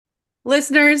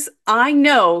Listeners, I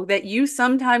know that you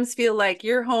sometimes feel like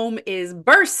your home is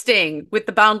bursting with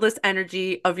the boundless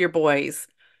energy of your boys.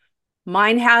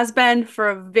 Mine has been for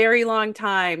a very long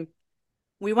time.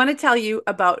 We want to tell you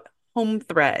about Home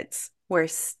Threads, where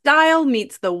style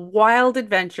meets the wild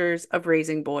adventures of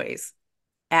raising boys.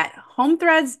 At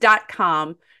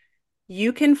homethreads.com,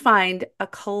 you can find a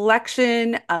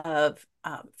collection of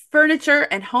furniture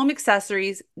and home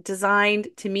accessories designed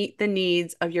to meet the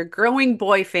needs of your growing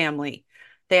boy family.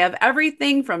 They have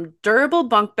everything from durable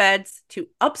bunk beds to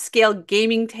upscale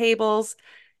gaming tables.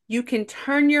 You can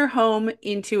turn your home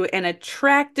into an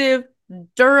attractive,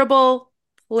 durable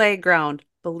playground,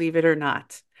 believe it or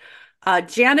not.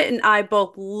 Janet and I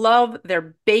both love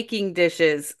their baking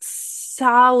dishes.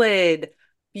 Solid,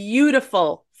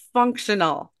 beautiful,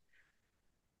 functional.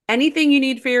 Anything you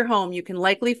need for your home, you can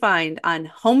likely find on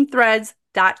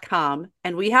homethreads.com,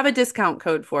 and we have a discount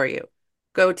code for you.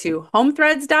 Go to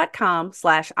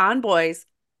homethreads.com/onboys.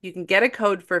 You can get a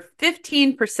code for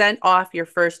 15% off your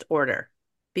first order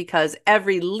because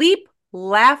every leap,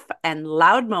 laugh, and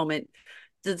loud moment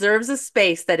deserves a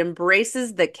space that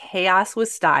embraces the chaos with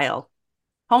style.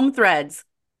 Home Threads,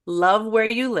 love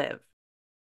where you live.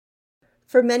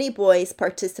 For many boys,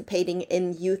 participating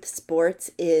in youth sports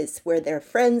is where their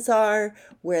friends are,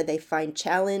 where they find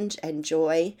challenge and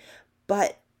joy.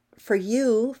 But for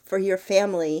you, for your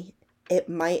family, it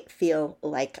might feel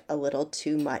like a little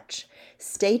too much.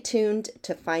 Stay tuned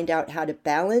to find out how to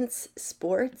balance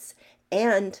sports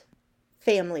and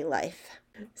family life.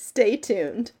 Stay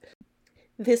tuned.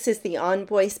 This is the On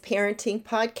Boys Parenting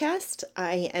Podcast.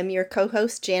 I am your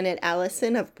co-host, Janet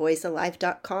Allison of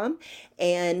boysalive.com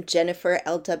and Jennifer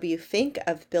L.W. Fink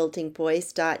of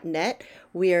buildingboys.net.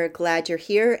 We are glad you're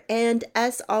here, and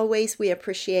as always, we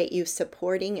appreciate you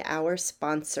supporting our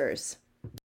sponsors.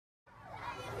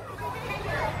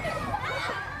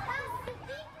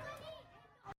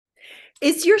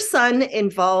 Is your son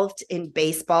involved in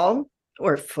baseball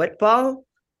or football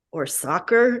or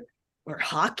soccer or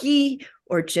hockey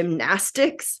or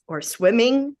gymnastics or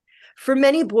swimming? For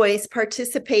many boys,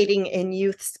 participating in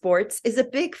youth sports is a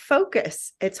big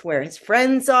focus. It's where his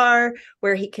friends are,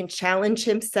 where he can challenge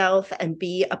himself and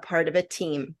be a part of a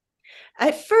team.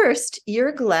 At first,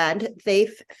 you're glad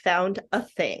they've found a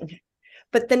thing.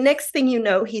 But the next thing you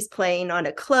know, he's playing on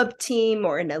a club team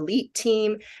or an elite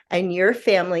team, and your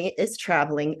family is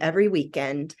traveling every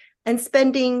weekend and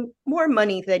spending more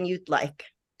money than you'd like.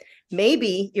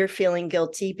 Maybe you're feeling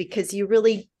guilty because you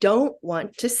really don't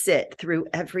want to sit through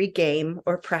every game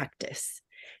or practice.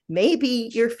 Maybe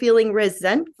you're feeling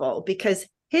resentful because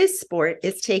his sport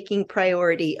is taking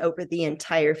priority over the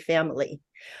entire family.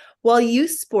 While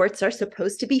youth sports are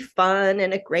supposed to be fun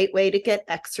and a great way to get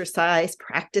exercise,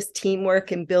 practice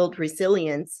teamwork, and build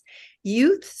resilience,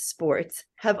 youth sports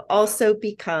have also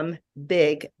become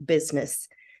big business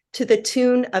to the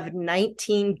tune of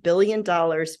 $19 billion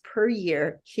per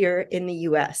year here in the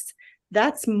US.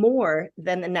 That's more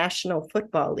than the National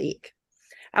Football League.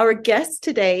 Our guest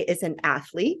today is an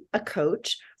athlete, a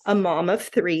coach, a mom of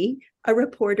three, a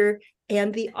reporter,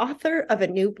 and the author of a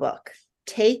new book,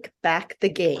 Take Back the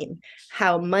Game: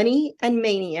 How Money and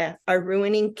Mania Are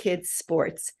Ruining Kids'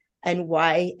 Sports and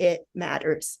Why It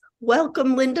Matters.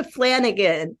 Welcome, Linda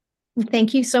Flanagan.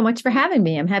 Thank you so much for having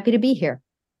me. I'm happy to be here.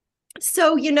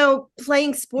 So,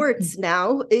 playing sports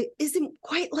now, it isn't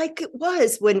quite like it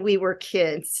was when we were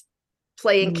kids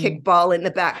playing kickball in the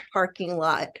back parking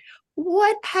lot.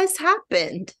 What has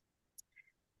happened?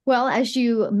 Well, as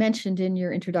you mentioned in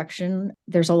your introduction,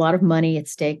 there's a lot of money at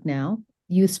stake now.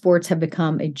 Youth sports have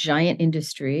become a giant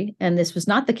industry, and this was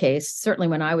not the case, certainly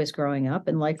when I was growing up,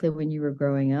 and likely when you were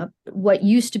growing up. What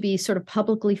used to be sort of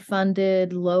publicly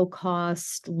funded, low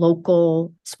cost,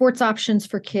 local sports options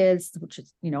for kids, which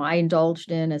is, I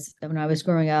indulged in as when I was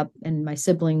growing up, and my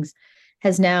siblings,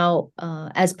 has now,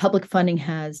 as public funding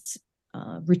has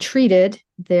retreated,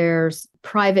 there's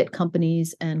private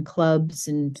companies and clubs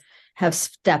and have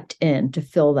stepped in to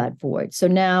fill that void. So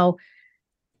now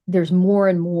there's more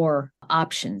and more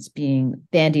options being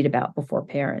bandied about before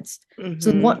parents. Mm-hmm.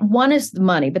 So one is the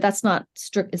money, but that's not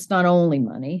strict. It's not only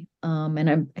money.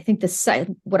 I think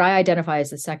what I identify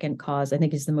as the second cause, I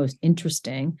think, is the most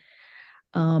interesting.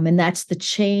 And that's the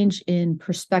change in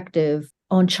perspective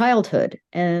on childhood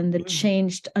and the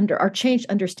changed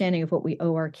understanding of what we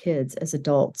owe our kids as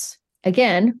adults.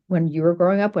 Again, when you were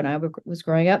growing up, when I was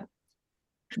growing up,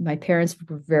 My parents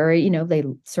were very, they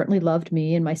certainly loved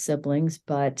me and my siblings,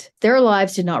 but their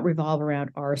lives did not revolve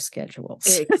around our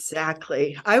schedules.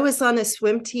 Exactly. I was on a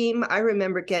swim team. I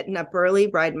remember getting up early,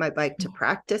 riding my bike to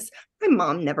practice. My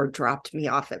mom never dropped me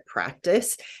off at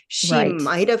practice. She Right.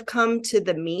 might have come to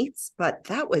the meets, but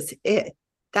that was it.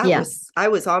 I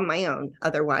was on my own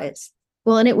otherwise.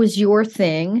 Well, and it was your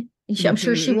thing. I'm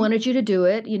sure she Mhm. wanted you to do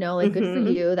it, like good for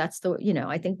Mhm. you. That's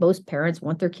I think most parents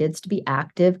want their kids to be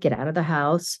active, get out of the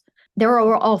house. They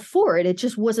were all for it. It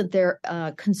just wasn't their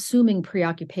consuming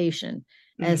preoccupation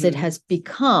as it Mhm. has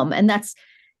become. And that's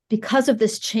because of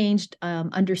this changed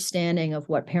understanding of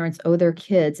what parents owe their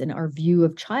kids and our view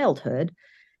of childhood.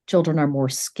 Children are more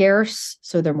scarce,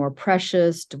 so they're more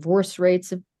precious. Divorce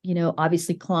rates have,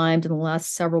 obviously climbed in the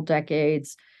last several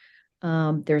decades.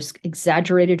 There's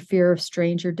exaggerated fear of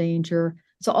stranger danger.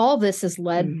 So all this has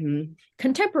led Mhm.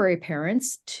 contemporary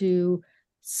parents to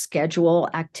schedule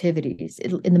activities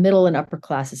in the middle and upper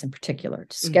classes in particular,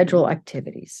 to schedule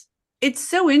activities. It's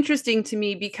so interesting to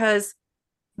me because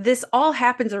this all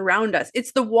happens around us.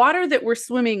 It's the water that we're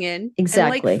swimming in.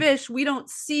 Exactly. And like fish, we don't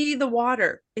see the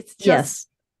water. It's just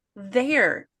Yes.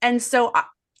 there. And so,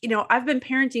 I've been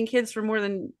parenting kids for more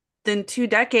than 2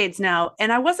 decades now,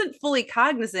 and I wasn't fully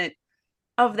cognizant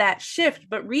of that shift,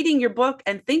 but reading your book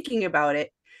and thinking about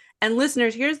it. And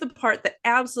listeners, here's the part that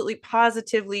absolutely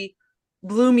positively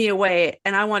blew me away.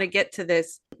 And I want to get to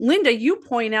this. Linda, you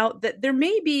point out that there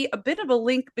may be a bit of a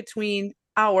link between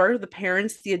the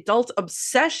parents, the adult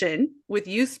obsession with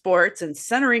youth sports and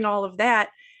centering all of that,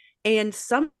 and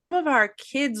some of our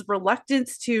kids'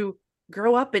 reluctance to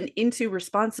grow up and into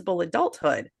responsible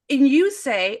adulthood. And you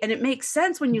say, and it makes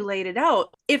sense when you laid it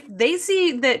out, if they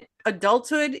see that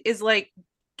adulthood is like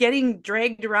getting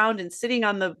dragged around and sitting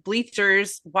on the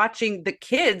bleachers watching the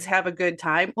kids have a good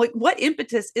time, like what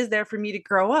impetus is there for me to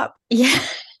grow up? Yeah,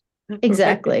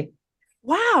 exactly.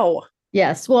 Wow.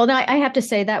 Yes. Well, now I have to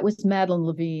say that was Madeline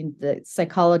Levine, the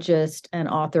psychologist and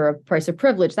author of Price of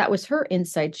Privilege. That was her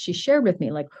insight. She shared with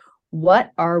me, like,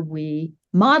 what are we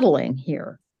modeling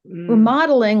here? We're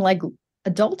modeling like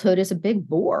adulthood is a big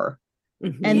bore,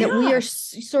 and that we are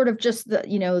sort of just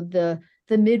the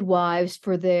midwives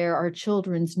for our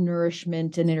children's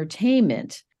nourishment and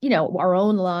entertainment. Our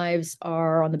own lives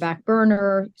are on the back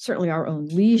burner. Certainly, our own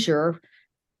leisure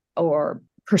or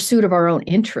pursuit of our own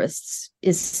interests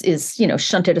is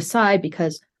shunted aside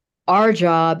because our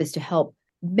job is to help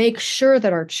make sure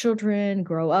that our children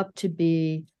grow up to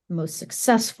be the most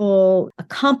successful,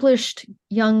 accomplished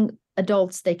young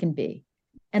adults they can be.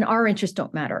 And our interests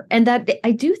don't matter. And that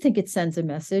I do think it sends a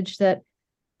message that,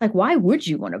 like, why would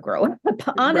you want to grow up?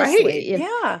 Honestly, Right.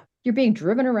 if you're being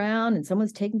driven around and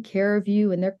someone's taking care of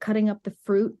you and they're cutting up the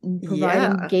fruit and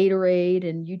providing Gatorade,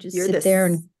 and you just sit there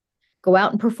and go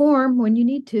out and perform when you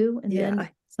need to, and then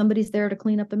somebody's there to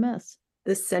clean up the mess.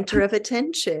 The center of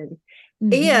attention.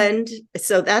 And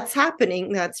so that's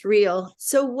happening. That's real.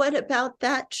 So what about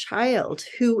that child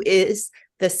who is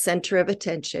the center of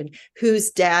attention,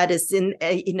 whose dad is in,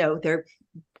 they're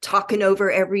talking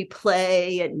over every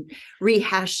play and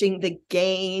rehashing the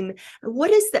game? What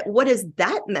is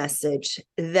that message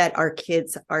that our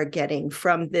kids are getting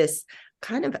from this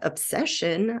kind of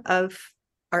obsession of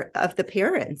the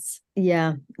parents?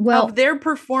 Yeah. Well, of their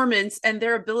performance and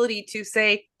their ability to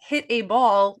say hit a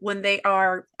ball when they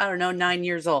are, I don't know, 9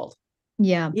 years old.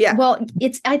 Yeah. Well,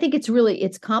 I think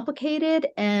it's complicated,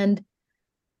 and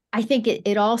I think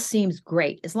it all seems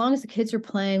great as long as the kids are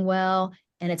playing well,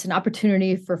 and it's an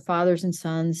opportunity for fathers and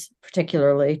sons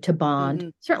particularly to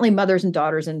bond. Certainly mothers and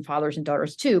daughters and fathers and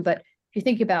daughters too, but if you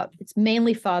think about, it's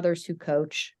mainly fathers who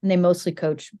coach, and they mostly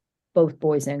coach both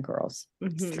boys and girls.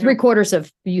 3/4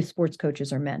 of youth sports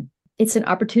coaches are men. It's an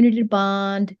opportunity to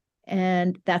bond,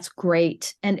 and that's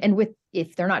great. And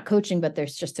if they're not coaching, but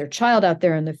there's just their child out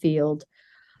there in the field,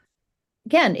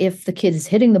 again, if the kid is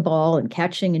hitting the ball and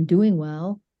catching and doing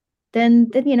well, then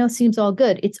it seems all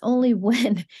good. It's only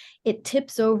when it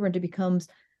tips over and it becomes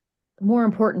more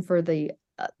important for the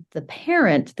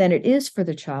parent than it is for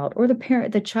the child, or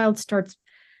the child starts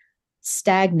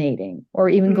stagnating or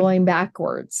even going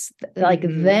backwards, like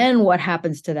then what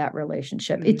happens to that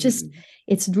relationship?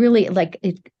 It's really like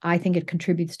I think it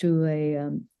contributes to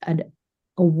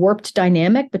a warped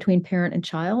dynamic between parent and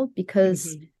child,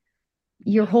 because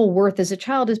your whole worth as a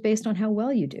child is based on how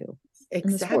well you do.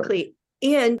 Exactly.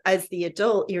 And as the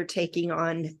adult, you're taking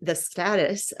on the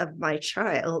status of my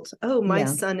child. Oh, my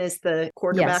son is the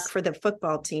quarterback for the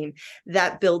football team.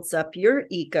 That builds up your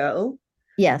ego.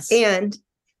 Yes. And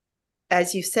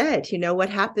as you said,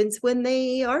 what happens when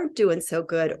they aren't doing so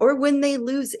good, or when they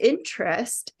lose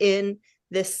interest in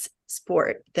this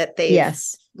sport that they've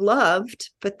Yes. loved,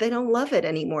 but they don't love it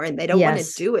anymore and they don't want to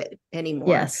Yes. do it anymore.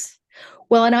 Yes.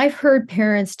 Well, and I've heard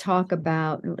parents talk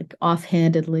about, like,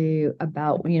 offhandedly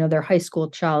about, their high school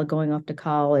child going off to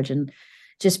college and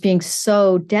just being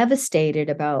so devastated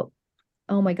about,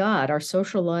 oh my God, our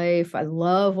social life. I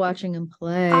love watching them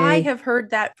play. I have heard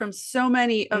that from so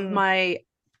many of Mm. my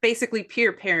basically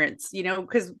peer parents,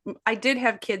 because I did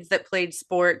have kids that played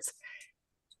sports.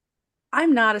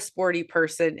 I'm not a sporty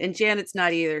person, and Janet's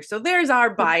not either. So there's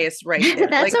our bias right there.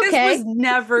 That's Like, okay. this was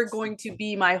never going to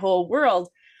be my whole world,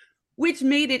 which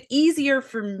made it easier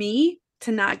for me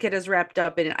to not get as wrapped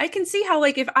up in it. I can see how,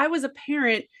 like, if I was a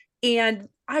parent and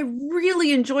I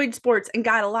really enjoyed sports and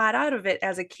got a lot out of it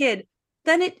as a kid,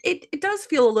 then it does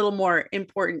feel a little more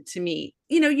important to me.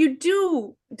 You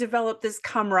do develop this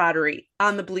camaraderie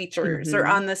on the bleachers or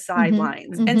on the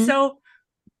sidelines. And Mhm. so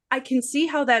I can see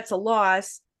how that's a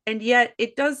loss. And yet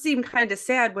it does seem kind of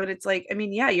sad when it's like, I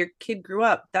mean, yeah, your kid grew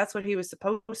up. That's what he was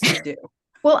supposed to do.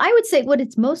 Well, I would say what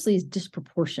it's mostly is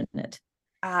disproportionate.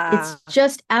 It's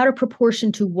just out of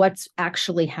proportion to what's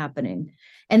actually happening.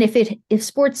 And if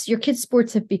your kids'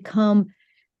 sports have become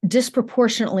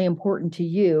disproportionately important to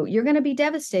you, you're going to be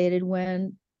devastated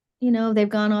when, they've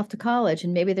gone off to college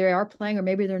and maybe they are playing or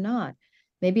maybe they're not.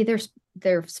 Maybe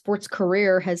their sports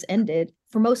career has ended.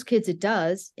 For most kids, it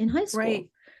does in high school. Right.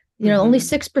 Only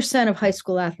 6% of high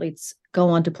school athletes go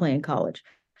on to play in college.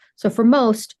 So for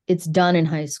most, it's done in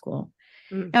high school.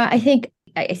 I think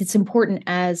it's important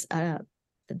as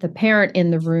the parent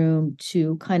in the room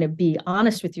to kind of be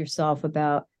honest with yourself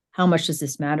about how much does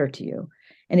this matter to you.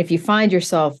 And if you find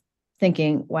yourself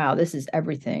thinking, wow, this is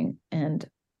everything, and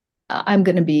I'm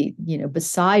going to be,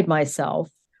 beside myself,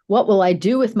 what will I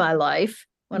do with my life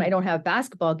when I don't have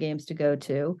basketball games to go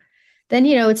to? Then,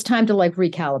 it's time to, like,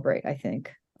 recalibrate, I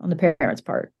think, on the parents'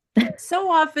 part. So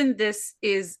often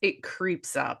it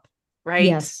creeps up, right?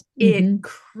 Yes. It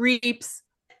creeps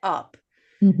up.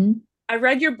 Mm-hmm. I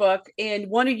read your book, and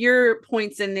one of your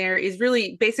points in there is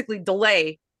really basically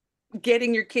delay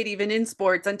getting your kid even in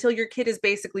sports until your kid is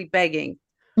basically begging,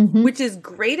 which is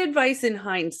great advice in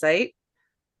hindsight.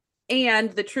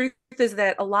 And the truth is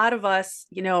that a lot of us,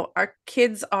 our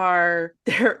kids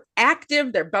they're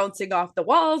active, they're bouncing off the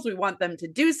walls. We want them to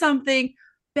do something.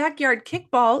 Backyard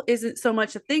kickball isn't so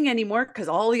much a thing anymore because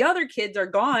all the other kids are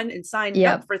gone and signed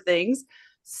up for things.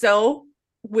 So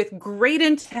with great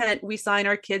intent, we sign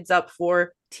our kids up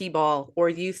for t-ball or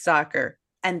youth soccer.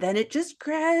 And then it just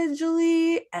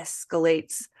gradually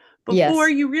escalates before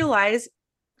you realize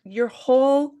your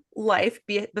whole life,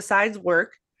 besides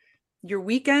work, your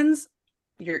weekends,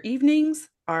 your evenings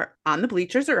are on the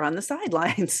bleachers or on the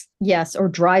sidelines. Yes, or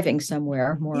driving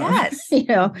somewhere more. Yes.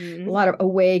 A lot of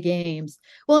away games.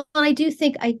 Well, I do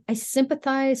think I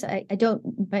sympathize. I don't,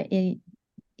 in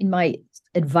my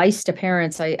advice to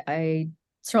parents, I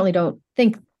certainly don't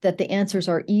think that the answers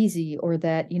are easy or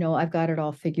that, I've got it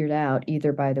all figured out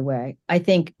either, by the way. I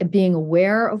think being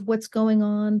aware of what's going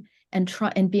on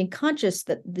and being conscious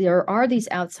that there are these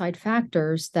outside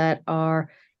factors that are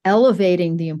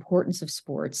elevating the importance of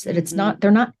sports, that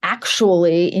they're not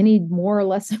actually any more or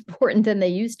less important than they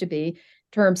used to be in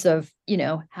terms of,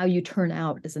 how you turn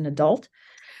out as an adult,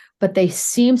 but they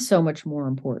seem so much more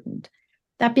important.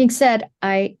 That being said,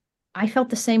 I felt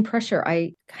the same pressure.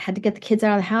 I had to get the kids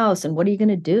out of the house, and what are you going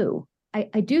to do?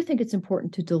 I do think it's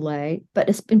important to delay,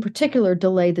 but in particular,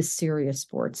 delay the serious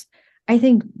sports. I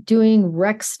think doing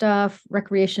rec stuff,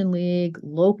 recreation league,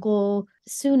 local,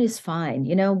 soon is fine.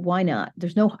 Why not?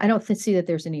 I don't see that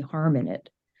there's any harm in it.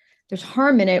 There's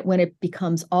harm in it when it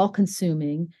becomes all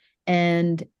consuming,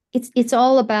 and it's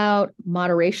all about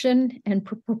moderation and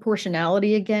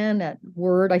proportionality again. That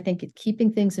word, I think,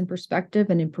 keeping things in perspective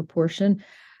and in proportion.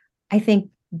 I think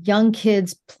young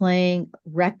kids playing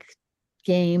rec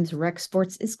games, rec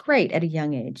sports is great at a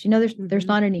young age. There's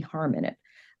not any harm in it.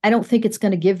 I don't think it's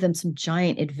going to give them some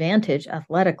giant advantage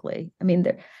athletically. I mean,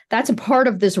 that's a part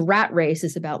of this rat race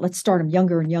is about let's start them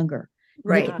younger and younger,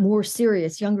 make it more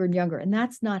serious, younger and younger. And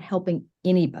that's not helping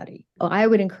anybody. What I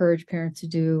would encourage parents to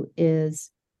do is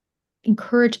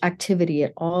encourage activity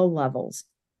at all levels,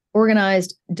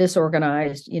 organized,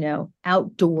 disorganized,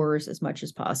 outdoors as much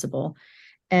as possible.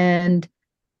 And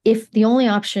if the only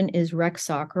option is rec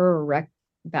soccer or rec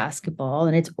basketball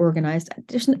and it's organized, I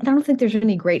don't think there's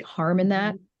any great harm in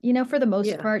that. For the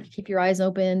most part, keep your eyes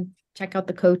open, check out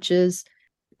the coaches.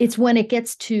 It's when it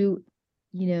gets to,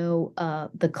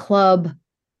 the club,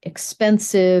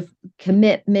 expensive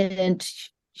commitment,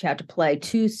 you have to play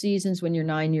 2 seasons when you're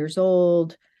 9 years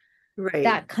old. Right.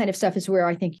 That kind of stuff is where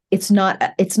I think it's not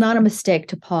a mistake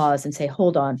to pause and say,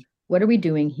 hold on, what are we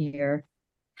doing here?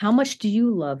 How much do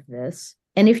you love this?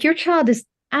 And if your child is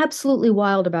absolutely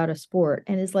wild about a sport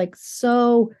and is like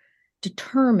so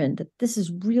determined that this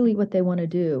is really what they want to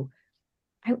do,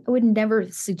 I would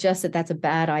never suggest that that's a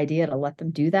bad idea to let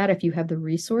them do that if you have the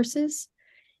resources.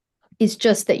 It's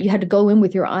just that you had to go in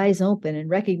with your eyes open and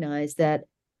recognize that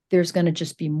there's going to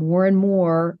just be more and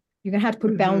more. You're going to have to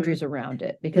put boundaries around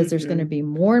it because there's going to be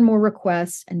more and more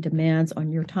requests and demands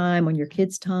on your time, on your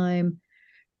kids' time,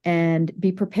 and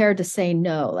be prepared to say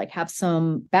no, like have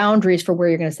some boundaries for where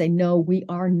you're going to say, no, we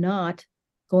are not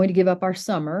going to give up our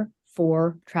summer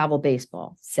for travel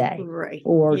baseball, say, Right.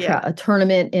 or a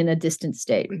tournament in a distant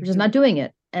state. We're just not doing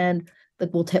it. And like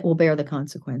we'll bear the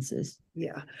consequences.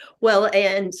 Yeah. Well,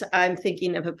 and I'm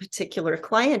thinking of a particular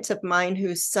client of mine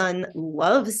whose son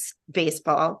loves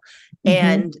baseball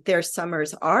and their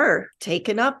summers are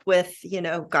taken up with,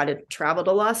 got to travel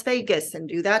to Las Vegas and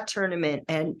do that tournament.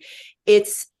 And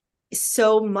it's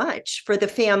so much for the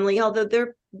family, although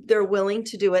they're willing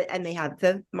to do it and they have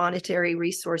the monetary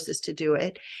resources to do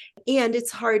it. And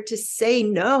it's hard to say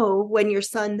no when your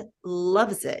son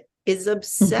loves it, is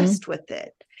obsessed with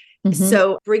it.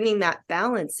 So bringing that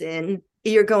balance in,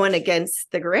 you're going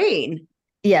against the grain.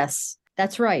 Yes,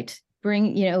 that's right.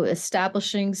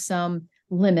 Establishing some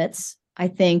limits, I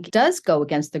think, does go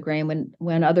against the grain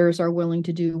when others are willing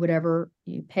to do whatever,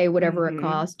 you pay whatever it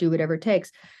costs, do whatever it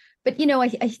takes. But,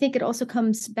 I think it also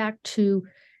comes back to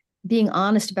being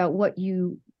honest about what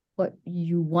you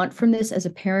want from this as a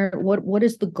parent. What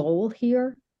is the goal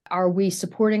here? Are we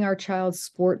supporting our child's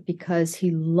sport because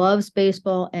he loves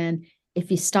baseball and if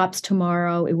he stops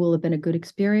tomorrow, it will have been a good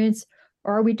experience?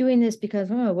 Or are we doing this because,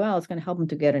 it's going to help him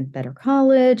to get in better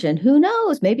college and who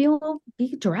knows, maybe he'll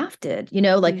be drafted,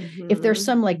 if there's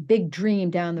some like big dream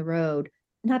down the road,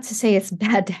 not to say it's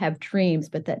bad to have dreams,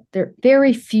 but that there are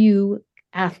very few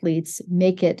athletes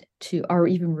make it to, are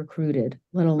even recruited,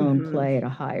 let alone play at a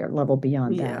higher level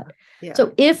beyond that. Yeah.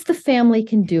 So if the family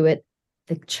can do it,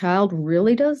 the child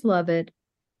really does love it,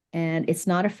 and it's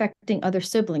not affecting other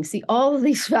siblings. See, all of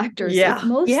these factors, it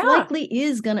most likely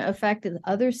is going to affect the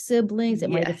other siblings. It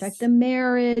might affect the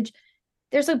marriage.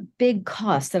 There's a big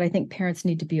cost that I think parents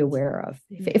need to be aware of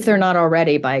if they're not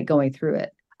already by going through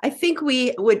it. I think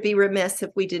we would be remiss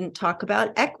if we didn't talk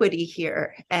about equity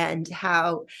here and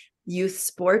how youth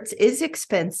sports is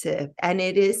expensive and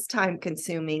it is time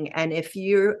consuming. And if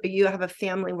you have a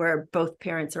family where both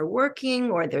parents are working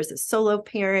or there's a solo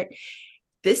parent,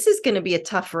 this is going to be a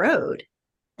tough road.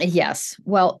 Yes.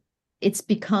 Well, it's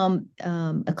become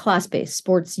a class-based.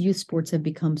 Youth sports have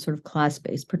become sort of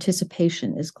class-based.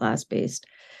 Participation is class-based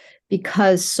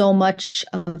because so much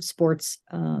of sports,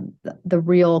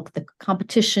 the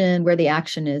competition, where the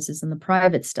action is in the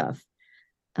private stuff.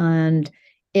 And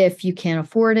if you can't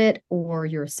afford it, or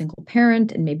you're a single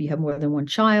parent and maybe you have more than one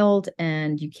child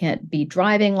and you can't be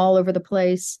driving all over the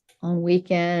place on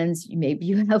weekends, maybe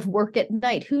you have work at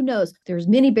night, who knows? There's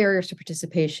many barriers to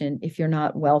participation if you're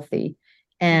not wealthy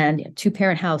and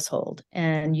two-parent household.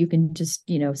 And you can just,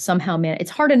 somehow it's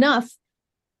hard enough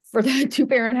for the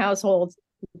two-parent households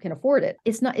who can afford it.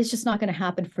 It's just not going to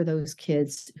happen for those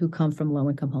kids who come from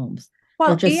low-income homes.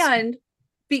 Well, and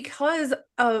because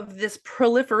of this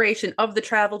proliferation of the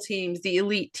travel teams, the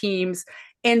elite teams,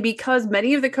 and because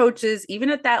many of the coaches, even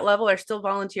at that level, are still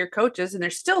volunteer coaches, and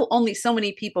there's still only so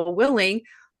many people willing,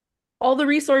 all the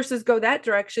resources go that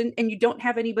direction, and you don't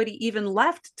have anybody even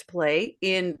left to play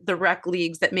in the rec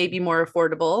leagues that may be more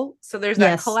affordable. So there's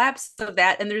that collapse of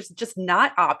that, and there's just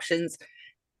not options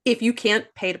if you can't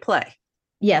pay to play.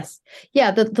 Yes.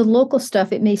 Yeah, the local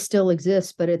stuff, it may still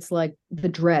exist, but it's like the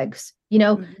dregs.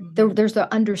 There's the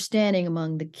understanding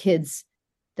among the kids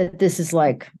that this is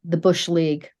like the Bush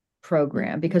League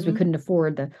program because we couldn't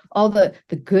afford all the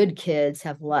good kids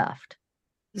have left.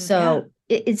 So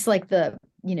it's like the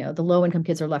low income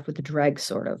kids are left with the dregs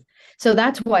sort of. So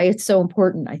that's why it's so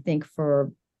important, I think,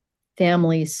 for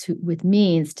families with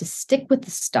means to stick with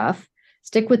the stuff,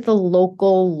 stick with the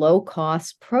local low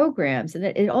cost programs. And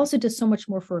it also does so much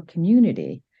more for a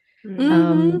community.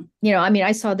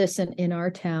 I saw this in our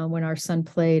town when our son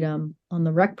played on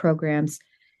the rec programs.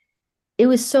 It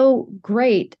was so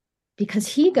great because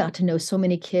he got to know so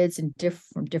many kids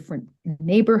from different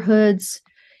neighborhoods.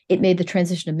 It made the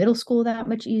transition to middle school that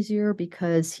much easier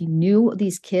because he knew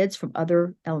these kids from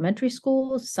other elementary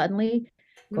schools. Suddenly,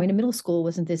 going to middle school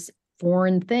wasn't this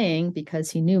foreign thing because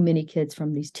he knew many kids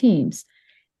from these teams.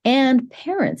 And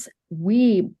parents,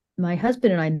 my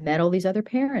husband and I met all these other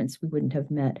parents we wouldn't have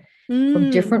met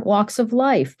from different walks of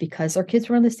life because our kids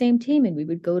were on the same team, and we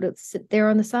would go to sit there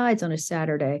on the sides on a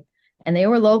Saturday. And they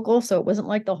were local, so it wasn't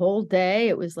like the whole day.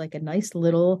 It was like a nice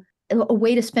little a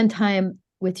way to spend time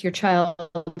with your child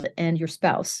and your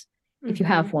spouse, if you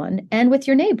have one, and with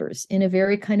your neighbors in a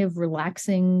very kind of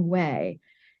relaxing way.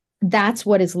 That's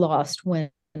what is lost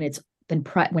when it's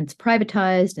when it's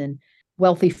privatized and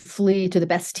wealthy flee to the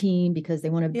best team because they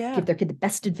want to give their kid the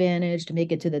best advantage to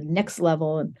make it to the next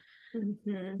level. And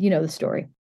you know the story.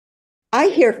 I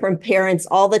hear from parents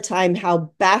all the time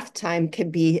how bath time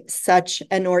can be such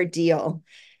an ordeal.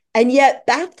 And yet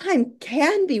bath time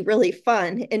can be really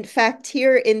fun. In fact,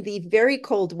 here in the very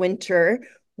cold winter,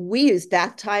 we use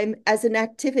bath time as an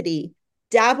activity.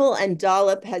 Dabble and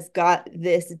Dollop has got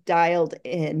this dialed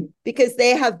in because they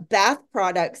have bath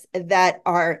products that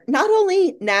are not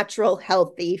only natural,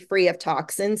 healthy, free of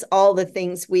toxins, all the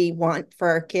things we want for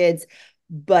our kids,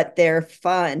 but they're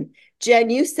fun. Jen,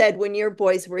 you said when your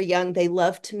boys were young, they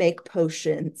loved to make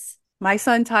potions. My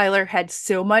son Tyler had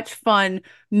so much fun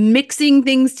mixing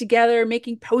things together,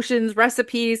 making potions,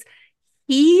 recipes.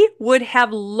 He would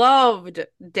have loved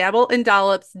Dabble and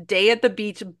Dollop's Day at the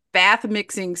Beach bath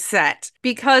mixing set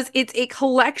because it's a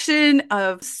collection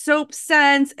of soap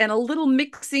scents and a little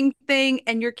mixing thing,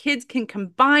 and your kids can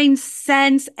combine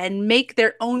scents and make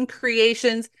their own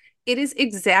creations. It is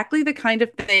exactly the kind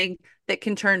of thing that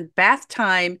can turn bath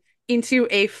time into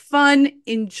a fun,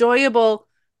 enjoyable,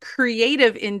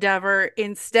 creative endeavor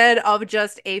instead of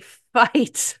just a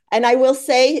fight. And I will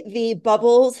say the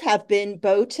bubbles have been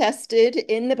Beau tested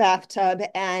in the bathtub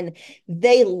and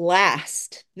they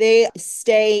last. They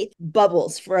stay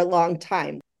bubbles for a long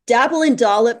time. Dabble and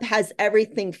Dollop has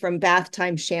everything from bath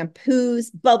time shampoos,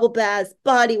 bubble baths,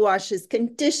 body washes,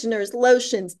 conditioners,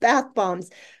 lotions, bath bombs,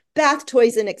 bath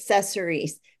toys, and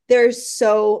accessories. There's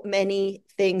so many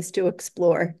things to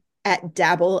explore at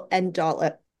Dabble and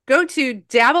Dollop. Go to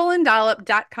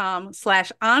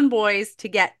dabbleanddollop.com/onboys to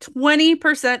get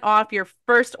 20% off your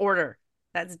first order.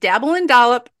 That's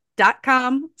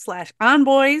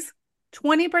dabbleanddollop.com/onboys,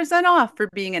 20% off for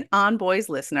being an On Boys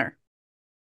listener.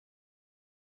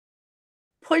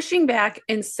 Pushing back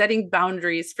and setting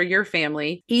boundaries for your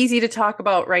family, easy to talk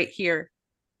about right here.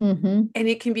 And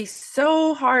it can be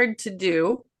so hard to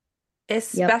do,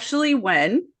 especially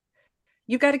when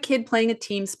you've got a kid playing a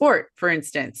team sport, for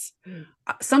instance.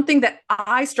 Something that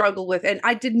I struggle with, and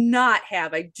I do not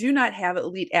have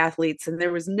elite athletes, and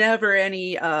there was never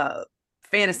any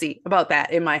fantasy about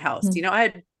that in my house. You know, I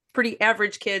had pretty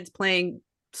average kids playing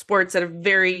sports at a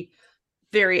very,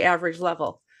 very average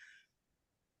level.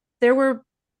 There were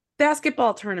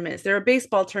basketball tournaments, there were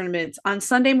baseball tournaments on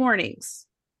Sunday mornings.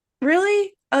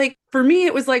 Really? Like, for me,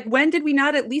 it was like, when did we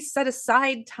not at least set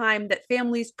aside time that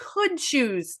families could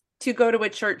choose to go to a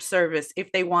church service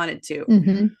if they wanted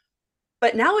to?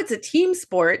 But now it's a team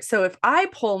sport. So if I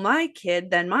pull my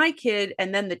kid, then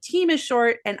the team is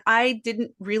short, and I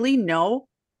didn't really know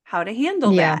how to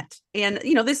handle that. And,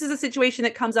 you know, this is a situation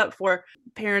that comes up for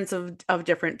parents of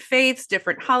different faiths,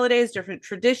 different holidays, different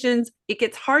traditions. It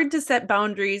gets hard to set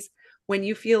boundaries when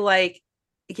you feel like,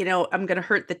 you know, I'm going to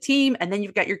hurt the team. And then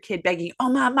you've got your kid begging, oh,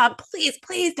 mom,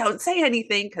 please don't say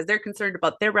anything, because they're concerned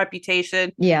about their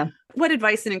reputation. What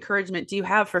advice and encouragement do you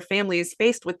have for families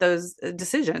faced with those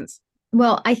decisions?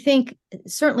 Well, I think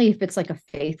certainly if it's like a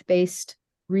faith-based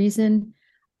reason,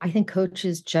 I think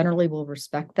coaches generally will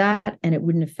respect that, and it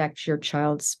wouldn't affect your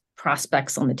child's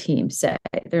prospects on the team. Say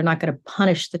they're not going to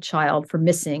punish the child for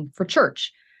missing for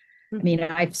church. I mean,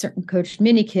 I've certainly coached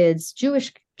many kids,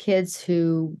 Jewish kids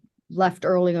who left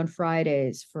early on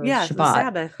Fridays for Shabbat,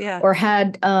 Sabbath, or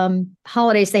had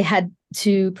holidays they had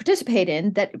to participate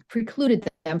in that precluded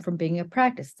them from being at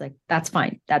practice. It's like, that's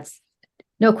fine. That's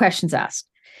no questions asked.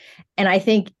 And I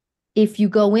think if you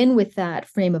go in with that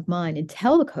frame of mind and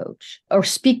tell the coach or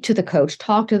speak to the coach,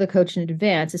 talk to the coach in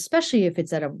advance, especially if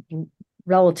it's at a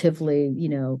relatively, you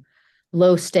know,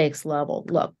 low stakes level.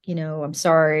 Look, you know, I'm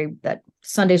sorry that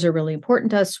Sundays are really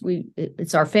important to us.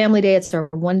 It's our family day. It's our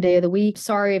one day of the week.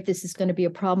 Sorry if this is going to be a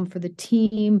problem for the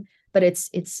team, but it's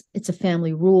a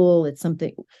family rule. It's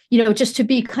something, you know, just to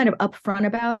be kind of upfront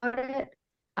about it.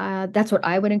 That's what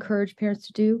I would encourage parents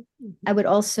to do. I would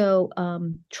also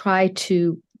try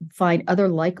to find other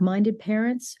like-minded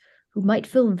parents who might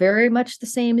feel very much the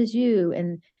same as you.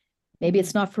 And maybe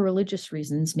it's not for religious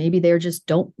reasons. Maybe they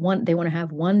want to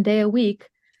have one day a week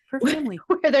for family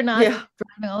where they're not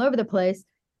driving all over the place,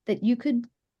 that you could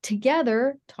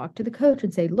together talk to the coach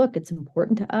and say, look, it's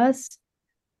important to us.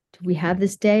 We have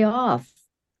this day off,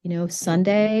 you know,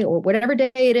 Sunday or whatever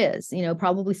day it is, you know,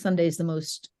 probably Sunday is the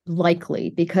most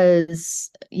likely because,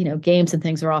 you know, games and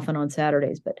things are often on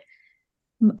Saturdays. But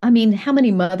I mean, how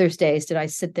many Mother's Days did I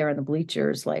sit there in the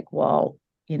bleachers like, well,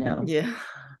 you know,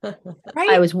 I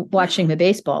Right? was watching the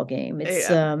baseball game.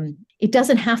 It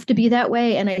doesn't have to be that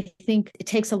way. And I think it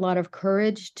takes a lot of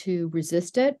courage to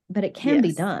resist it, but it can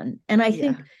be done. And I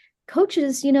think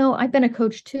coaches, I've been a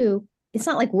coach too. It's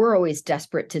not like we're always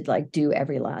desperate to like do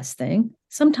every last thing.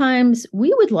 Sometimes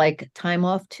we would like time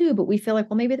off too, but we feel like,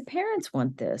 well, maybe the parents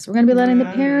want this. We're going to be letting the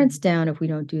parents down if we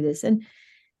don't do this. And,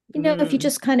 if you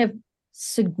just kind of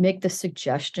make the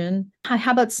suggestion,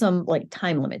 how about some like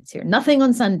time limits here? Nothing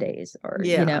on Sundays or,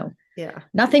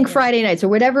 nothing Friday nights or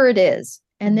whatever it is.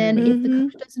 And then if the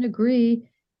coach doesn't agree,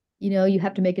 you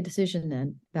have to make a decision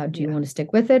then about, do you want to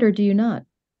stick with it or do you not?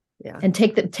 Yeah. And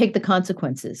take the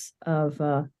consequences of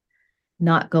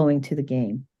not going to the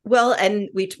game. Well, and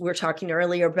we were talking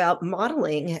earlier about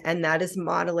modeling, and that is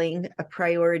modeling a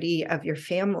priority of your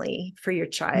family for your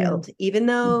child, even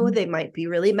though they might be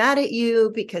really mad at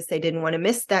you because they didn't want to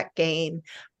miss that game,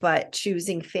 but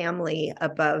choosing family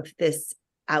above this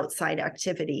outside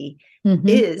activity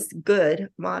is good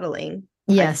modeling.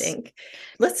 Yes. I think.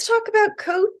 Let's talk about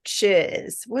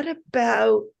coaches. What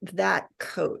about that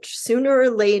coach? Sooner or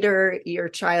later, your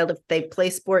child, if they play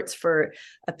sports for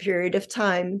a period of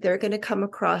time, they're going to come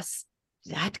across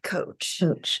that coach.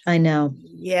 I know.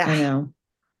 Yeah. I know.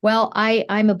 Well,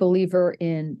 I'm a believer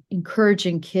in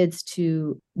encouraging kids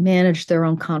to manage their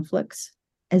own conflicts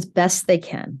as best they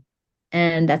can.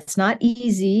 And that's not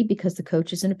easy because the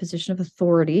coach is in a position of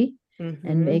authority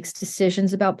and makes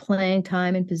decisions about playing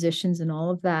time and positions and all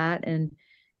of that, and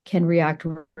can react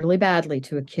really badly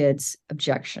to a kid's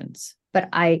objections. But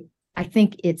I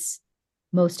think it's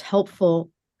most helpful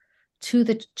to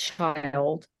the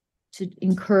child to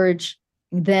encourage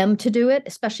them to do it,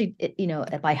 especially,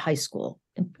 by high school,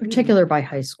 in particular by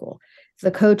high school. If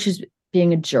the coach is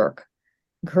being a jerk,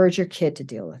 encourage your kid to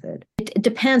deal with it. It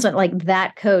depends on like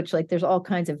that coach. Like there's all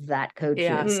kinds of that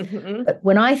coaches. But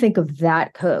when I think of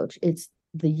that coach, it's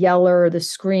the yeller, the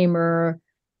screamer,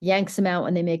 yanks them out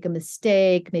when they make a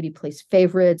mistake, maybe plays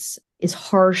favorites, is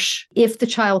harsh. If the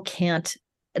child can't,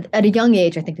 at a young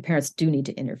age, I think the parents do need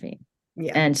to intervene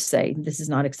and say, this is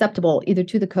not acceptable, either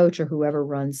to the coach or whoever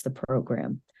runs the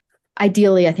program.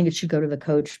 Ideally, I think it should go to the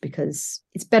coach because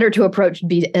it's better to approach and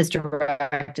be as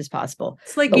direct as possible.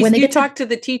 It's like you talk to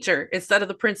the teacher instead of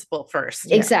the principal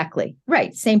first. Exactly.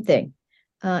 Right. Same thing.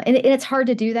 And it's hard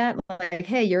to do that. Like,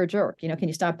 hey, you're a jerk. Can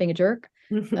you stop being a jerk?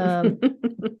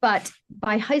 But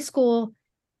by high school,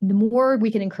 the more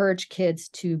we can encourage kids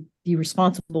to be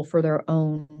responsible for their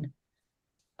own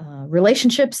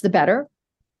relationships, the better.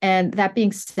 And that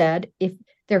being said, if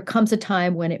there comes a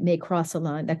time when it may cross a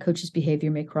line, that coach's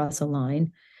behavior may cross a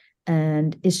line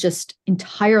and is just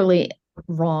entirely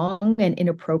wrong and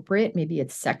inappropriate. Maybe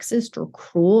it's sexist or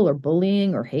cruel or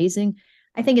bullying or hazing.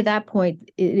 I think at that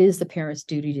point, it is the parent's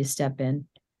duty to step in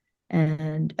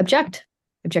and object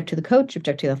to the coach,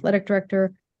 object to the athletic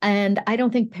director. And I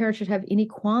don't think parents should have any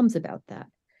qualms about that.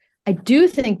 I do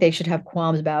think they should have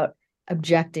qualms about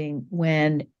objecting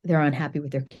when they're unhappy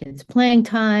with their kids' playing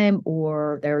time,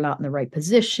 or they're not in the right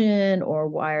position, or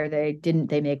why didn't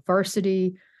they make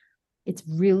varsity. It's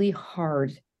really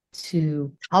hard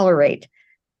to tolerate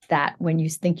that when you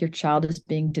think your child is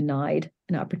being denied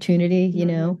an opportunity,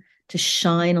 to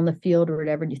shine on the field or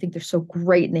whatever, and you think they're so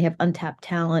great and they have untapped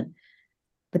talent.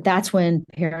 But that's when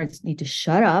parents need to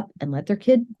shut up and let their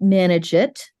kid manage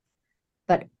it.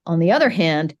 But on the other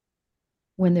hand,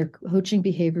 when their coaching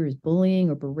behavior is bullying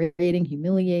or berating,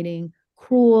 humiliating,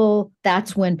 cruel,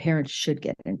 that's when parents should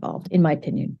get involved, in my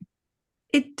opinion.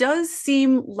 It does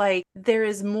seem like there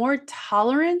is more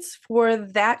tolerance for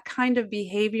that kind of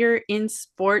behavior in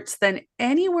sports than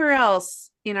anywhere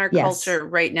else in our culture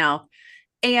right now.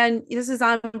 And this is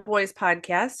on Boys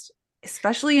Podcast,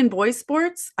 especially in boys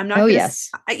sports. I'm not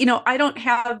I don't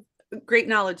have great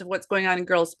knowledge of what's going on in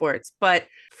girls sports, but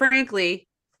frankly,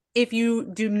 if you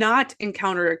do not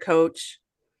encounter a coach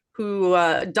who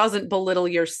doesn't belittle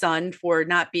your son for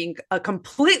not being a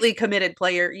completely committed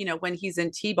player, when he's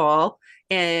in t-ball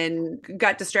and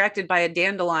got distracted by a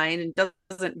dandelion and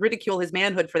doesn't ridicule his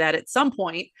manhood for that at some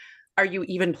point, are you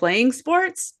even playing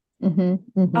sports?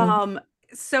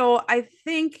 So I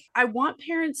think I want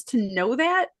parents to know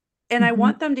that. And I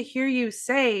want them to hear you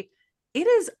say, it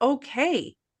is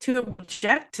okay to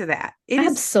object to that.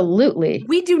 Absolutely.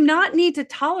 We do not need to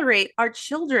tolerate our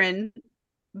children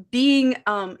being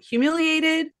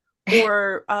humiliated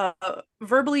or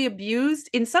verbally abused.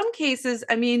 In some cases,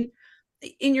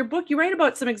 in your book, you write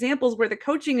about some examples where the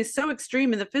coaching is so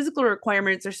extreme and the physical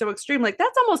requirements are so extreme, like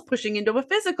that's almost pushing into a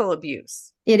physical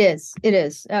abuse. It is.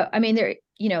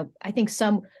 I think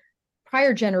some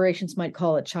prior generations might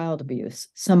call it child abuse,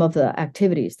 some of the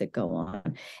activities that go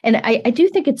on. And I do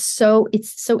think it's so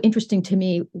interesting to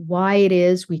me why it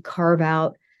is we carve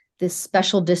out this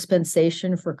special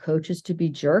dispensation for coaches to be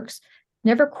jerks.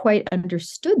 Never quite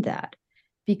understood that,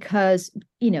 because,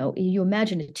 you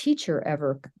imagine a teacher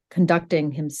ever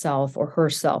conducting himself or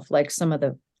herself like some of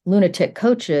the lunatic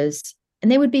coaches,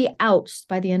 and they would be out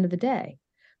by the end of the day.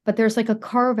 But there's like a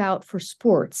carve out for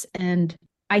sports. And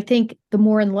I think the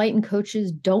more enlightened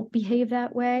coaches don't behave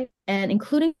that way, and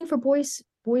including for boys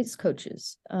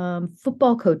coaches,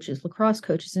 football coaches, lacrosse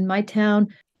coaches in my town.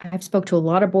 I've spoke to a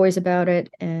lot of boys about it,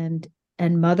 and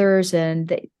mothers,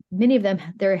 and many of them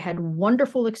there had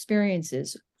wonderful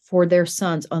experiences for their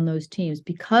sons on those teams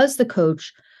because the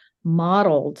coach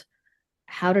modeled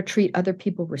how to treat other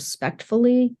people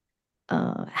respectfully,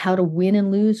 how to win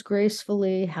and lose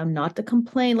gracefully, how not to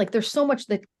complain. Like there's so much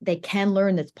that they can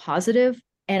learn that's positive.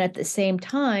 And at the same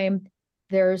time,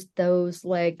 there's those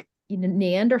like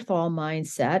Neanderthal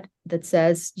mindset that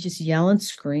says just yell and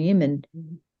scream and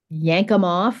yank them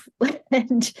off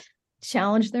and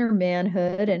challenge their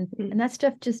manhood. And that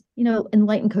stuff just,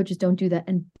 enlightened coaches don't do that.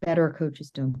 And better coaches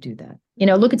don't do that.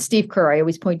 Look at Steve Kerr. I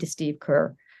always point to Steve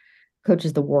Kerr,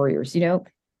 coaches the Warriors.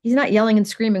 He's not yelling and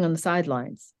screaming on the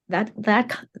sidelines. That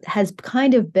has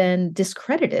kind of been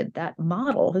discredited. That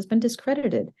model has been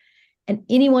discredited. And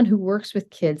anyone who works with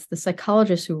kids, the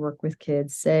psychologists who work with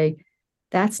kids say,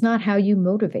 that's not how you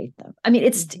motivate them. I mean,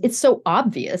 it's so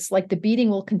obvious, like the beating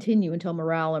will continue until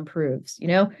morale improves,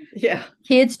 Yeah.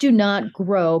 Kids do not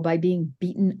grow by being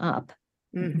beaten up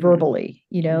verbally,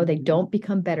 they don't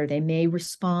become better. They may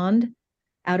respond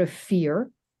out of fear,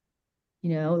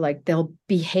 like they'll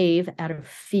behave out of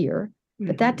fear,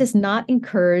 but that does not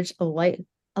encourage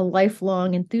a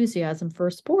lifelong enthusiasm for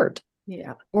a sport.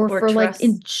 Yeah. Or for trust. Like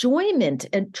enjoyment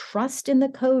and trust in the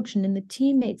coach and in the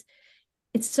teammates.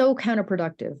 It's so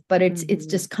counterproductive, but it's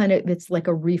just kind of, it's like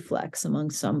a reflex among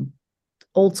some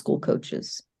old school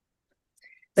coaches,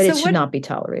 but it should not be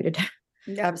tolerated.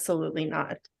 Absolutely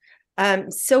not.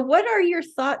 So what are your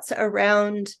thoughts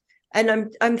around, and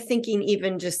I'm thinking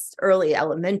even just early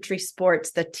elementary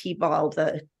sports, the T-ball,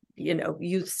 the,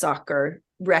 youth soccer,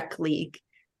 rec league.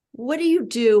 What do you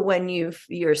do when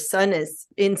your son is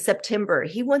in September?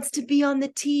 He wants to be on the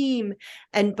team.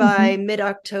 And by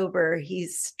mid-October,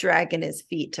 he's dragging his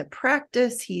feet to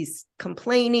practice. He's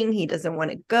complaining. He doesn't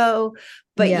want to go.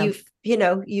 But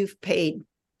you've paid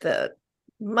the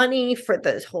money for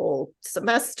the whole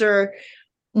semester.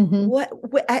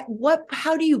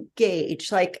 How do you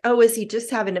gauge? Like, is he just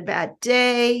having a bad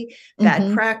day,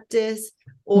 bad practice,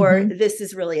 or this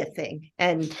is really a thing?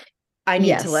 And I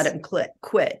need to let him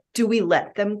quit. Do we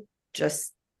let them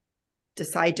just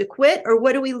decide to quit, or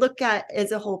what do we look at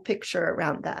as a whole picture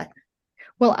around that?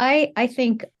 Well, I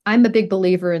think I'm a big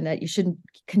believer in that you shouldn't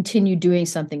continue doing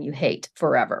something you hate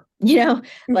forever,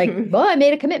 like, well, I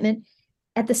made a commitment.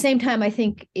 At the same time, I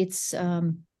think it's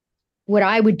what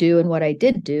I would do and what I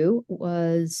did do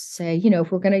was say,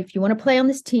 if you want to play on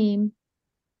this team,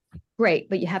 great,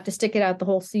 but you have to stick it out the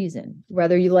whole season,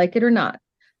 whether you like it or not.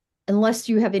 Unless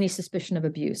you have any suspicion of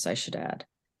abuse, I should add.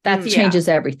 That changes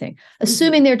everything.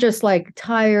 Assuming they're just like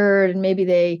tired and maybe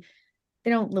they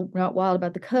don't not wild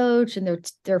about the coach and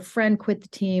their friend quit the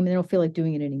team and they don't feel like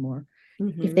doing it anymore.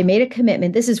 If they made a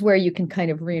commitment, this is where you can kind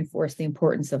of reinforce the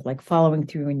importance of like following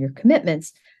through on your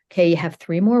commitments. Okay, you have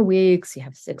 3 more weeks, you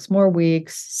have 6 more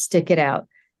weeks, stick it out.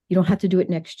 You don't have to do it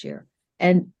next year.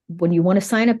 And when you want to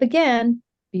sign up again,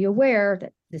 be aware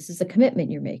that this is a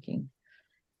commitment you're making.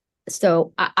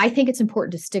 So I think it's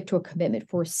important to stick to a commitment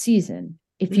for a season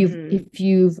if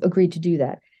you've agreed to do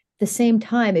that. At the same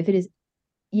time, if it is,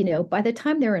 by the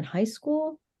time they're in high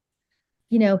school,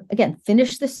 again,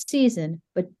 finish the season.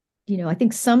 But, I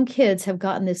think some kids have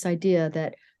gotten this idea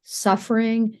that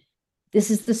suffering,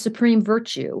 this is the supreme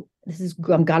virtue.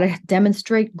 I've got to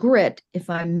demonstrate grit. If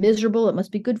I'm miserable, it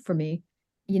must be good for me.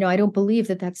 I don't believe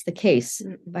that that's the case.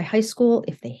 By high school,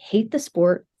 if they hate the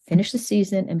sport, finish the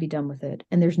season and be done with it.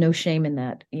 And there's no shame in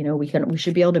that. We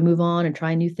should be able to move on and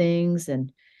try new things.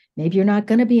 And maybe you're not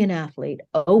going to be an athlete.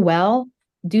 Oh, well,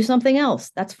 do something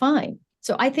else. That's fine.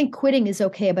 So I think quitting is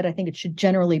okay, but I think it should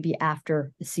generally be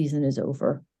after the season is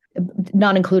over,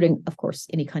 not including, of course,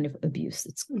 any kind of abuse.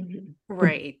 It's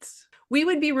right. We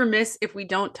would be remiss if we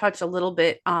don't touch a little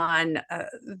bit on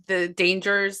the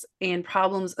dangers and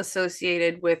problems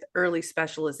associated with early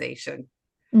specialization.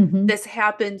 This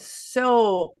happens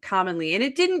so commonly, and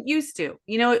it didn't used to.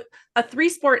 A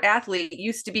 3-sport athlete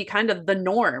used to be kind of the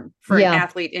norm for an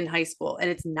athlete in high school, and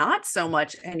it's not so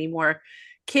much anymore.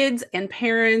 Kids and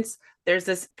parents, there's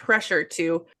this pressure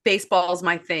to baseball's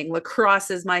my thing, lacrosse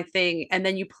is my thing. And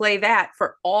then you play that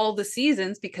for all the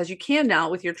seasons because you can now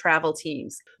with your travel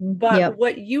teams. But Yep.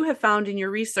 what you have found in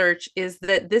your research is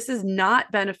that this is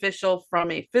not beneficial from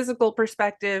a physical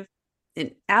perspective,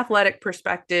 an athletic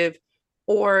perspective,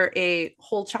 or a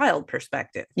whole child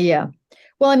perspective. Yeah.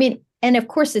 Well, I mean, and of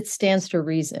course it stands to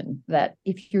reason that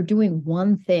if you're doing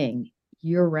one thing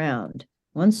year round,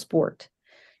 one sport,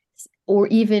 or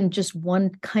even just one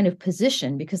kind of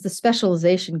position, because the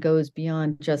specialization goes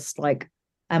beyond just like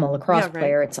I'm a lacrosse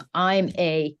player. It's I'm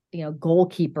a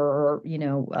goalkeeper, or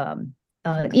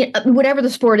whatever the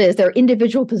sport is. There are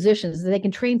individual positions that they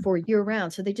can train for year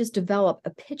round. So they just develop a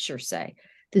pitcher, say,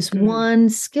 this one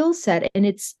skill set, and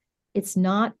it's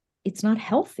not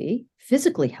healthy,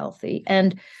 physically healthy.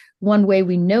 And one way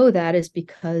we know that is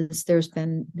because there's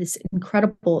been this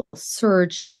incredible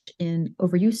surge in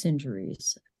overuse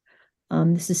injuries.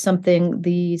 This is something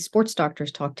the sports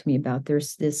doctors talk to me about.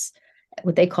 There's this,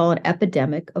 what they call an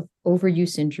epidemic of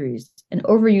overuse injuries, and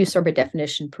overuse are by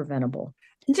definition preventable.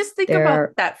 And just think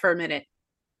about that for a minute.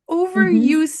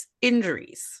 Overuse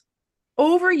injuries,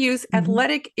 overuse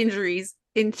athletic injuries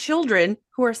in children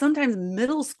who are sometimes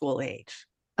middle school age.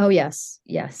 Oh, yes.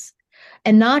 Yes.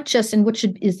 And not just, and what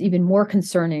is even more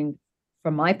concerning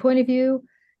from my point of view,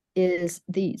 is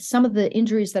some of the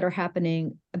injuries that are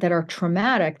happening that are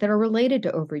traumatic, that are related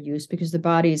to overuse because the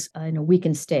body's in a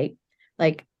weakened state,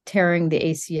 like tearing the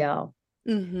ACL,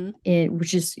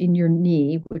 which is in your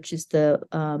knee, which is the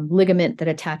ligament that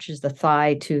attaches the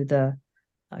thigh to the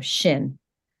shin.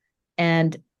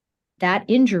 And that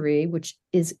injury, which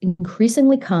is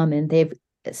increasingly common, they've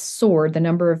soared. The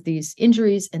number of these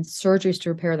injuries and surgeries to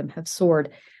repair them have soared.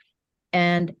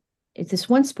 And this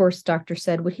one sports doctor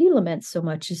said what he laments so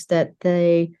much is that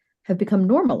they have become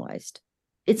normalized.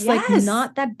 It's like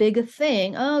not that big a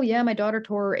thing. Oh, yeah, my daughter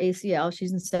tore her ACL.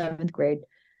 She's in 7th grade.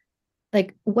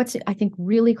 Like, what's I think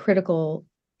really critical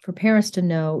for parents to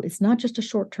know, it's not just a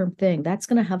short-term thing. That's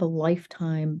going to have a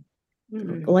lifetime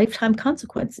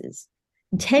consequences.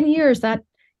 In 10 years, that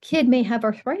kid may have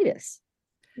arthritis.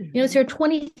 So your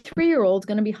 23-year-old is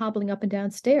going to be hobbling up and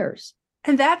down stairs.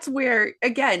 And that's where,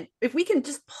 again, if we can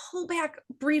just pull back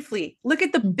briefly, look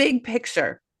at the big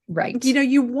picture. Right.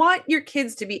 You want your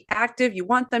kids to be active. You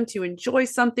want them to enjoy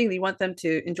something. You want them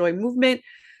to enjoy movement.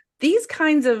 These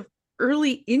kinds of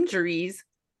early injuries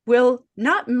will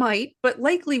but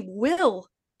likely will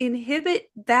inhibit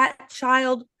that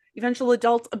child, eventual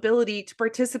adult ability to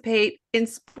participate in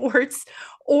sports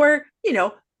or,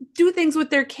 do things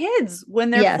with their kids when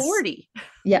they're 40.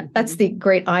 Yeah, that's the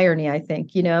great irony, I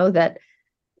think, that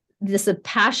this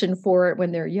passion for it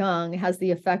when they're young has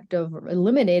the effect of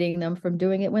eliminating them from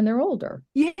doing it when they're older.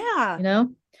 Yeah.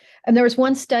 And there was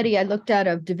one study I looked at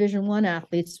of Division I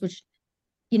athletes, which,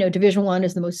 Division I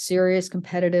is the most serious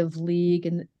competitive league,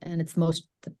 and it's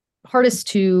the hardest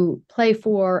to play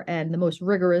for and the most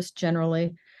rigorous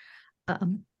generally.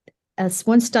 As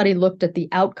one study looked at the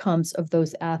outcomes of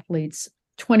those athletes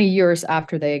 20 years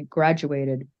after they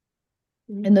graduated,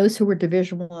 and those who were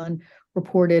Division I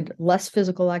reported less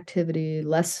physical activity,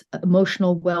 less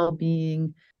emotional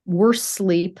well-being, worse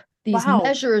sleep. These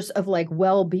measures of like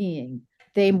well-being,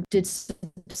 they did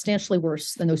substantially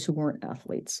worse than those who weren't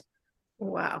athletes.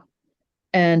 Wow.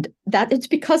 And that it's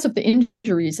because of the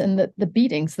injuries and the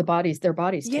beatings, their bodies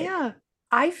take. Yeah.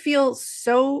 I feel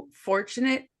so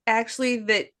fortunate actually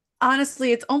that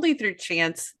honestly, it's only through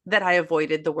chance that I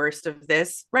avoided the worst of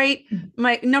this, right?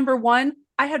 My number one,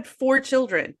 I had 4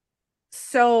 children.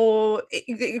 So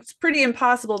it's pretty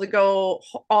impossible to go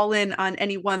all in on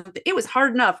any one. It was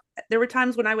hard enough. There were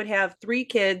times when I would have 3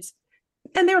 kids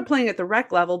and they were playing at the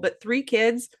rec level, but 3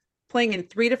 kids playing in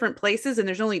 3 different places and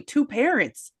there's only 2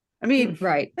 parents. I mean,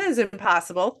 that is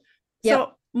impossible. Yep.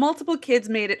 So multiple kids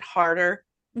made it harder.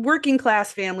 Working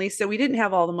class family, so we didn't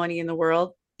have all the money in the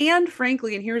world. And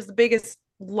frankly, and here's the biggest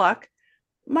luck,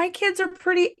 my kids are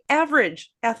pretty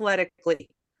average athletically.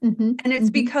 And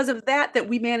it's because of that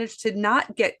we managed to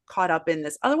not get caught up in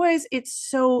this. Otherwise, it's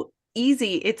so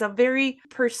easy. It's a very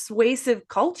persuasive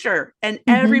culture and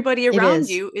everybody around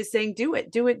you is saying, do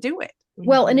it, do it, do it.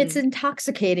 Well, and it's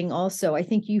intoxicating also. I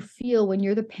think you feel when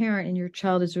you're the parent and your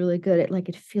child is really good at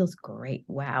it feels great.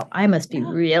 Wow, I must be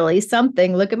really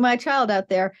something. Look at my child out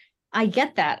there. I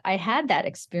get that. I had that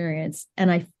experience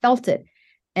and I felt it.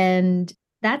 And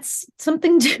that's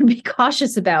something to be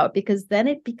cautious about because then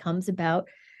it becomes about,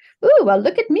 ooh, well,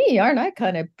 look at me. Aren't I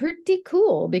kind of pretty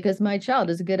cool because my child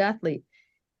is a good athlete?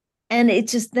 And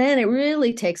then it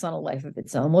really takes on a life of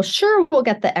its own. Well, sure, we'll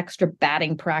get the extra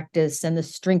batting practice and the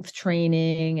strength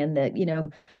training and the,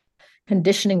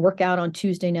 conditioning workout on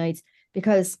Tuesday nights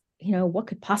because, what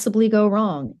could possibly go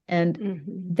wrong? And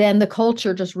then the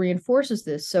culture just reinforces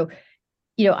this. So,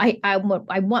 I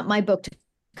want my book to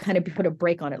kind of put a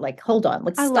break on it. Like, hold on,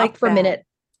 let's stop for a minute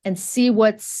and see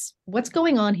what's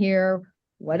going on here.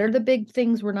 What are the big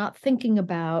things we're not thinking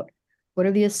about? What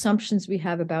are the assumptions we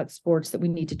have about sports that we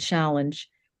need to challenge?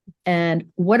 And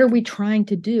what are we trying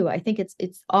to do? I think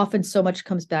it's often so much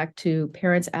comes back to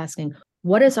parents asking,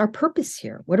 what is our purpose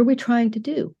here? What are we trying to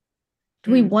do?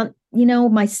 Do we want, our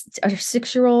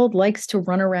 6-year-old likes to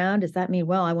run around. Does that mean,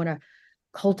 well, I want to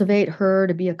cultivate her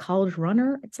to be a college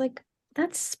runner? It's like,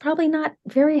 that's probably not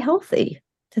very healthy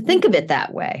to think of it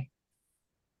that way.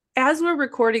 As we're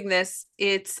recording this,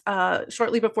 it's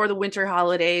shortly before the winter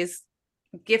holidays,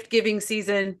 gift giving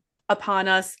season upon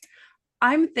us.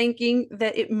 I'm thinking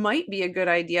that it might be a good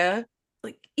idea,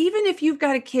 like even if you've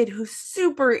got a kid who's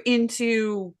super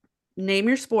into name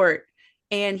your sport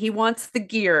and he wants the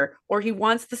gear, or he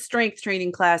wants the strength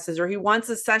training classes, or he wants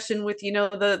a session with,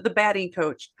 the batting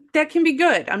coach, that can be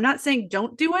good. I'm not saying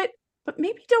don't do it, but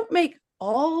maybe don't make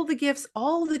all the gifts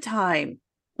all the time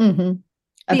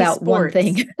about one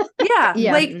thing. Yeah.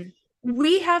 Like,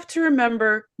 we have to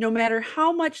remember, no matter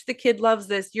how much the kid loves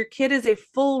this, your kid is a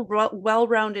full,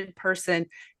 well-rounded person.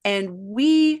 And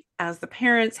we, as the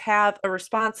parents, have a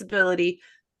responsibility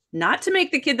not to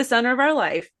make the kid the center of our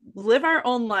life, live our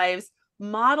own lives,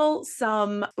 model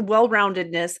some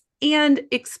well-roundedness, and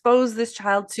expose this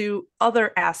child to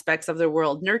other aspects of their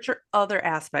world, nurture other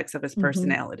aspects of his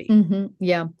personality.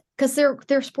 Yeah, because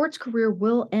their sports career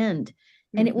will end,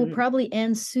 and it will probably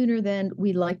end sooner than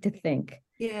we like to think.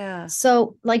 Yeah.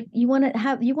 So like you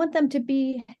want them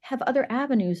to have other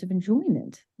avenues of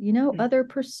enjoyment, other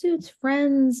pursuits,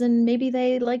 friends, and maybe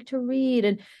they like to read,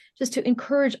 and just to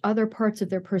encourage other parts of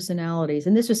their personalities.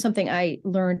 And this was something I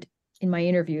learned in my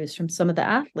interviews from some of the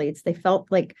athletes. They felt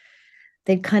like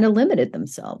they kind of limited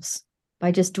themselves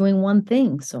by just doing one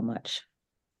thing so much.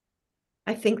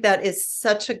 I think that is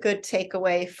such a good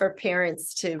takeaway for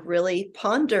parents to really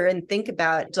ponder and think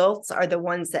about. Adults are the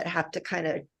ones that have to kind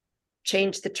of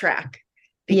change the track,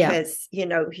 because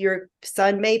your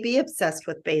son may be obsessed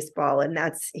with baseball, and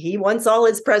he wants all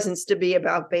his presents to be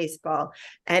about baseball,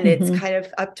 and it's kind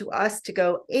of up to us to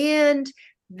go, and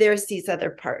there's these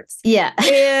other parts,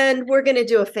 and we're going to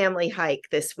do a family hike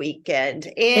this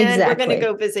weekend, and we're going to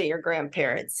go visit your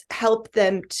grandparents. Help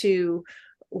them to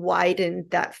widen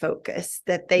that focus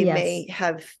that they may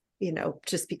have,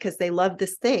 just because they love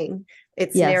this thing,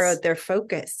 it's narrowed their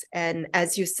focus. And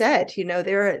as you said,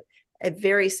 there are a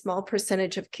very small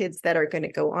percentage of kids that are going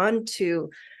to go on to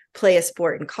play a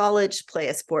sport in college, play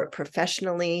a sport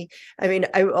professionally. I mean,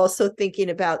 I'm also thinking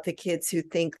about the kids who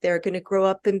think they're going to grow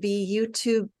up and be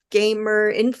YouTube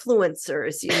gamer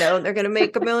influencers, they're going to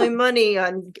make $1 million money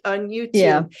on YouTube.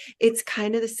 Yeah. It's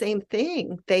kind of the same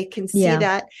thing. They can see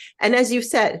that. And as you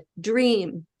said,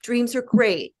 dreams are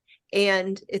great.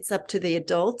 And it's up to the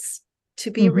adults to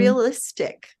be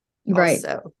realistic. Right.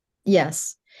 Also.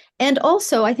 Yes. And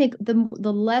also, I think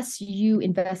the less you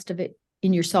invest of it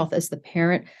in yourself as the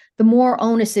parent, the more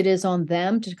onus it is on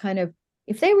them to kind of,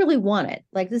 if they really want it,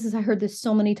 like I heard this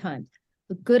so many times,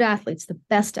 the good athletes, the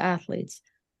best athletes,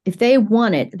 if they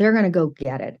want it, they're going to go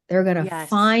get it. They're going to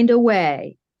find a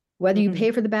way, whether you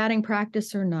pay for the batting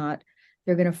practice or not,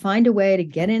 they're going to find a way to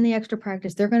get in the extra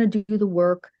practice. They're going to do the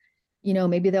work.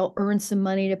 Maybe they'll earn some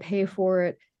money to pay for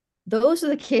it. Those are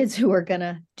the kids who are going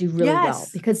to do really well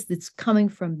because it's coming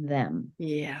from them.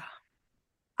 Yeah.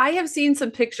 I have seen some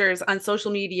pictures on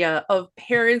social media of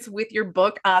parents with your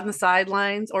book on the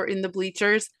sidelines or in the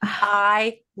bleachers.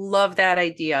 I love that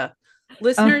idea.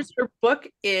 Listeners, your book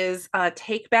is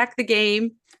Take Back the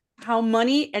Game, How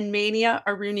Money and Mania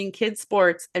Are Ruining Kids'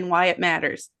 Sports and Why It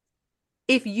Matters.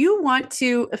 If you want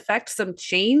to effect some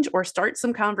change or start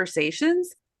some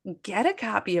conversations, get a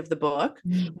copy of the book,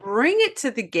 bring it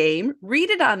to the game, read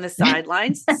it on the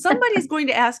sidelines. Somebody's going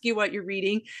to ask you what you're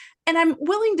reading. And I'm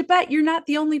willing to bet you're not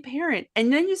the only parent.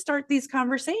 And then you start these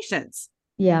conversations.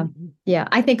 Yeah. Yeah.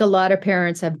 I think a lot of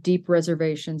parents have deep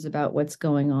reservations about what's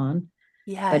going on.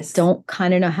 Yes. But don't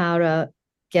kind of know how to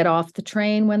get off the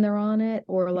train when they're on it,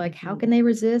 or like, how can they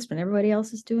resist when everybody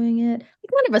else is doing it?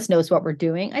 Like, none of us knows what we're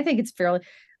doing. I think it's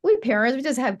we parents, we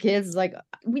just have kids, like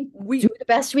we do the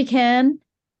best we can.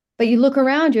 But you look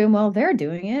around you and, well, they're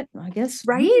doing it, I guess.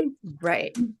 Right.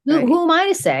 Who am I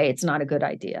to say it's not a good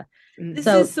idea? This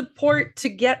is support to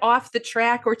get off the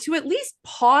track, or to at least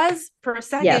pause for a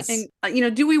second.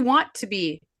 And, do we want to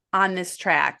be on this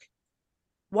track?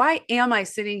 Why am I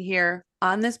sitting here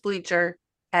on this bleacher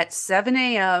at 7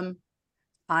 a.m.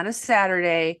 on a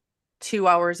Saturday, 2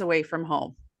 hours away from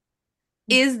home?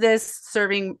 is this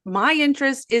serving my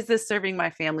interest? Is this serving my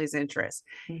family's interest?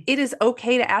 Mm. It is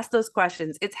okay to ask those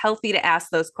questions. It's healthy to ask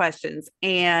those questions.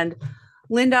 And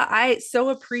Linda, I so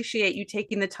appreciate you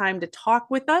taking the time to talk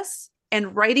with us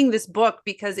and writing this book,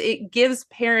 because it gives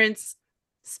parents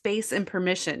space and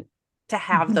permission to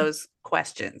have those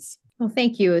questions. Well,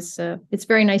 thank you. It's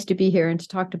very nice to be here and to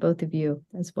talk to both of you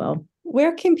as well.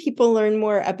 Where can people learn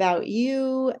more about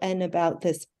you and about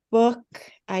this book?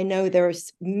 I know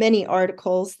there's many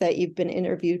articles that you've been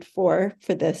interviewed for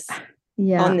this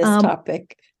on this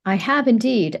topic. I have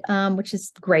indeed, which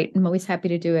is great. I'm always happy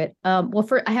to do it. I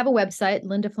have a website,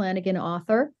 Linda Flanagan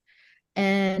Author,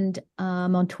 and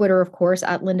on Twitter, of course,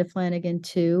 at Linda Flanagan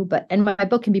too. And my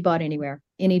book can be bought anywhere,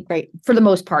 for the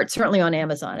most part, certainly on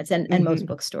Amazon. It's and most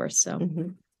bookstores. So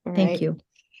thank you.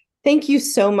 Thank you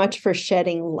so much for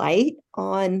shedding light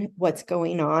on what's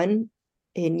going on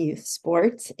in youth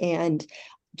sports. And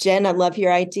Jen, I love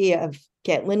your idea of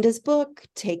get Linda's book,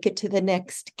 take it to the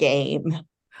next game.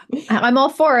 I'm all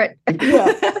for it.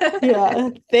 Yeah.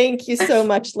 Thank you so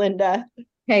much, Linda.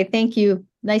 Okay, thank you.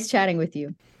 Nice chatting with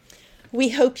you. We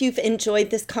hope you've enjoyed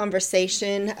this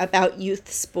conversation about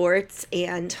youth sports,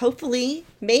 and hopefully,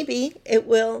 maybe it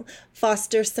will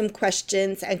foster some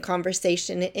questions and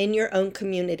conversation in your own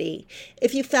community.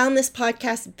 If you found this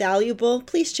podcast valuable,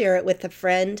 please share it with a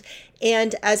friend.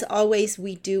 And as always,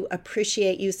 we do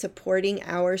appreciate you supporting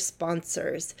our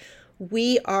sponsors.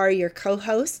 We are your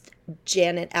co-hosts,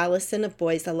 Janet Allison of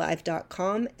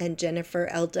boysalive.com and Jennifer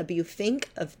L.W. Fink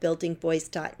of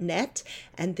buildingboys.net.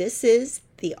 And this is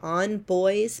the On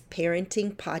Boys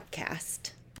Parenting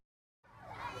Podcast.